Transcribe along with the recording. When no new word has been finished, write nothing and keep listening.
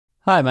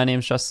Hi, my name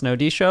is Justin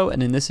Odisho,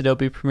 and in this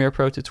Adobe Premiere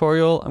Pro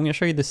tutorial, I'm going to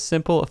show you this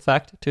simple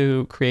effect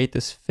to create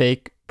this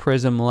fake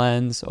prism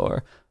lens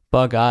or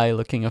bug eye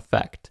looking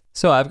effect.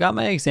 So I've got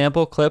my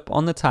example clip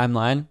on the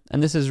timeline,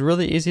 and this is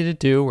really easy to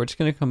do. We're just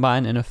going to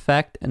combine an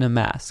effect and a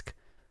mask.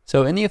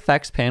 So in the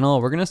effects panel,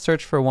 we're going to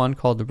search for one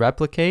called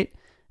replicate,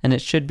 and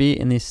it should be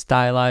in the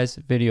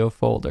stylized video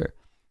folder.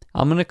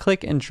 I'm going to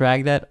click and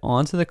drag that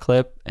onto the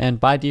clip, and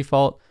by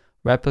default,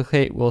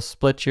 replicate will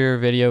split your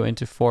video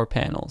into 4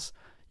 panels.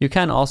 You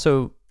can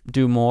also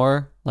do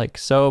more like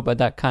so, but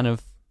that kind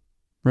of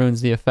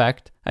ruins the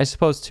effect. I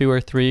suppose 2 or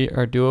 3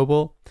 are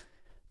doable,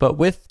 but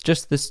with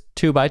just this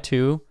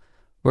 2x2,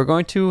 we're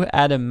going to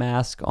add a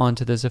mask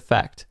onto this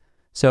effect.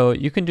 So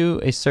you can do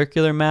a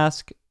circular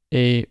mask,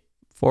 a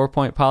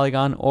 4-point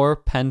polygon, or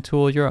pen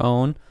tool your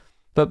own,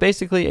 but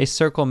basically a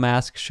circle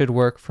mask should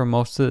work for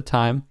most of the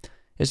time.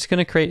 It's going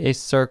to create a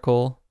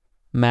circle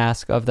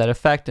mask of that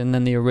effect, and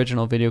then the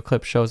original video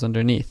clip shows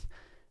underneath.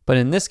 But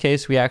in this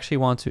case, we actually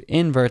want to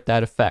invert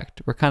that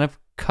effect. We're kind of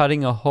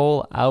cutting a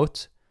hole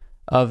out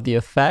of the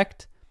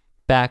effect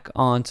back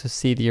on to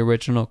see the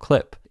original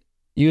clip.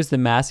 Use the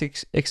mask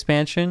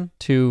expansion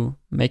to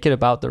make it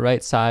about the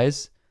right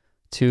size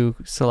to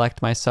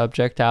select my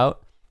subject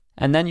out.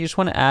 And then you just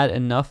want to add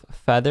enough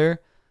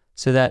feather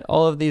so that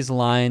all of these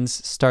lines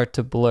start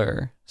to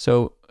blur.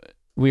 So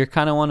we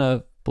kind of want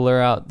to blur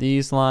out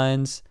these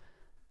lines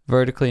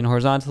vertically and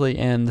horizontally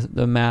and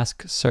the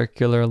mask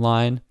circular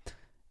line.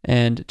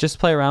 And just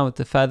play around with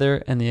the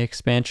feather and the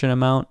expansion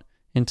amount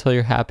until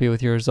you're happy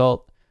with your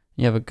result.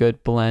 You have a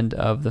good blend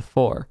of the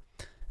 4.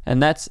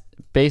 And that's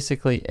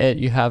basically it.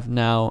 You have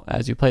now,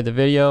 as you play the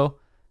video,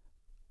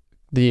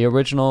 the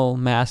original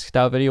masked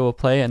out video will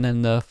play, and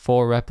then the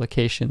 4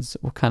 replications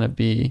will kind of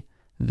be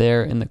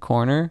there in the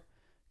corner,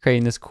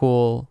 creating this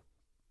cool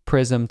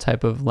prism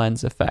type of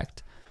lens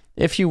effect.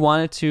 If you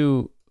wanted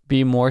to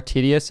be more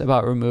tedious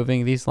about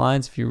removing these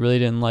lines, if you really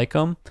didn't like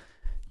them,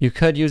 you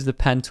could use the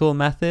pen tool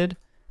method.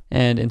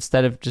 And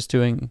instead of just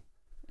doing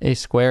a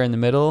square in the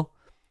middle,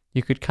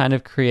 you could kind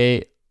of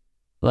create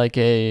like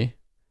a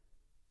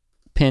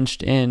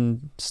pinched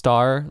in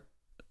star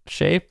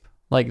shape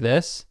like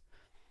this.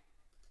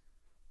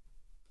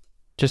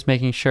 Just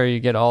making sure you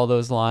get all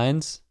those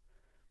lines.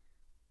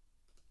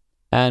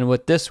 And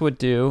what this would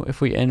do, if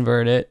we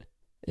invert it,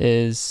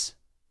 is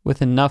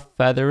with enough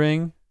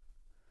feathering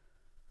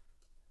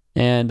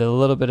and a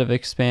little bit of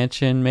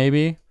expansion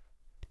maybe,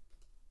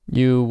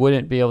 you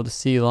wouldn't be able to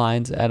see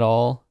lines at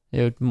all.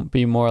 It would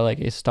be more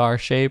like a star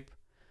shape,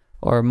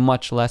 or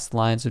much less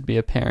lines would be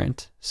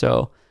apparent.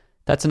 So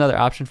that's another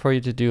option for you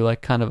to do,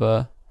 like kind of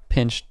a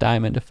pinched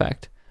diamond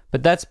effect.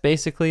 But that's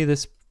basically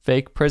this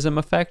fake prism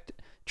effect.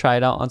 Try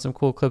it out on some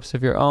cool clips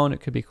of your own. It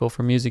could be cool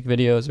for music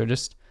videos or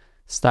just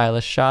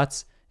stylish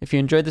shots. If you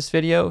enjoyed this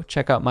video,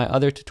 check out my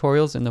other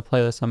tutorials in the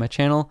playlist on my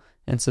channel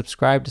and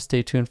subscribe to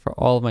stay tuned for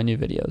all of my new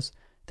videos.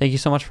 Thank you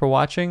so much for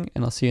watching,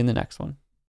 and I'll see you in the next one.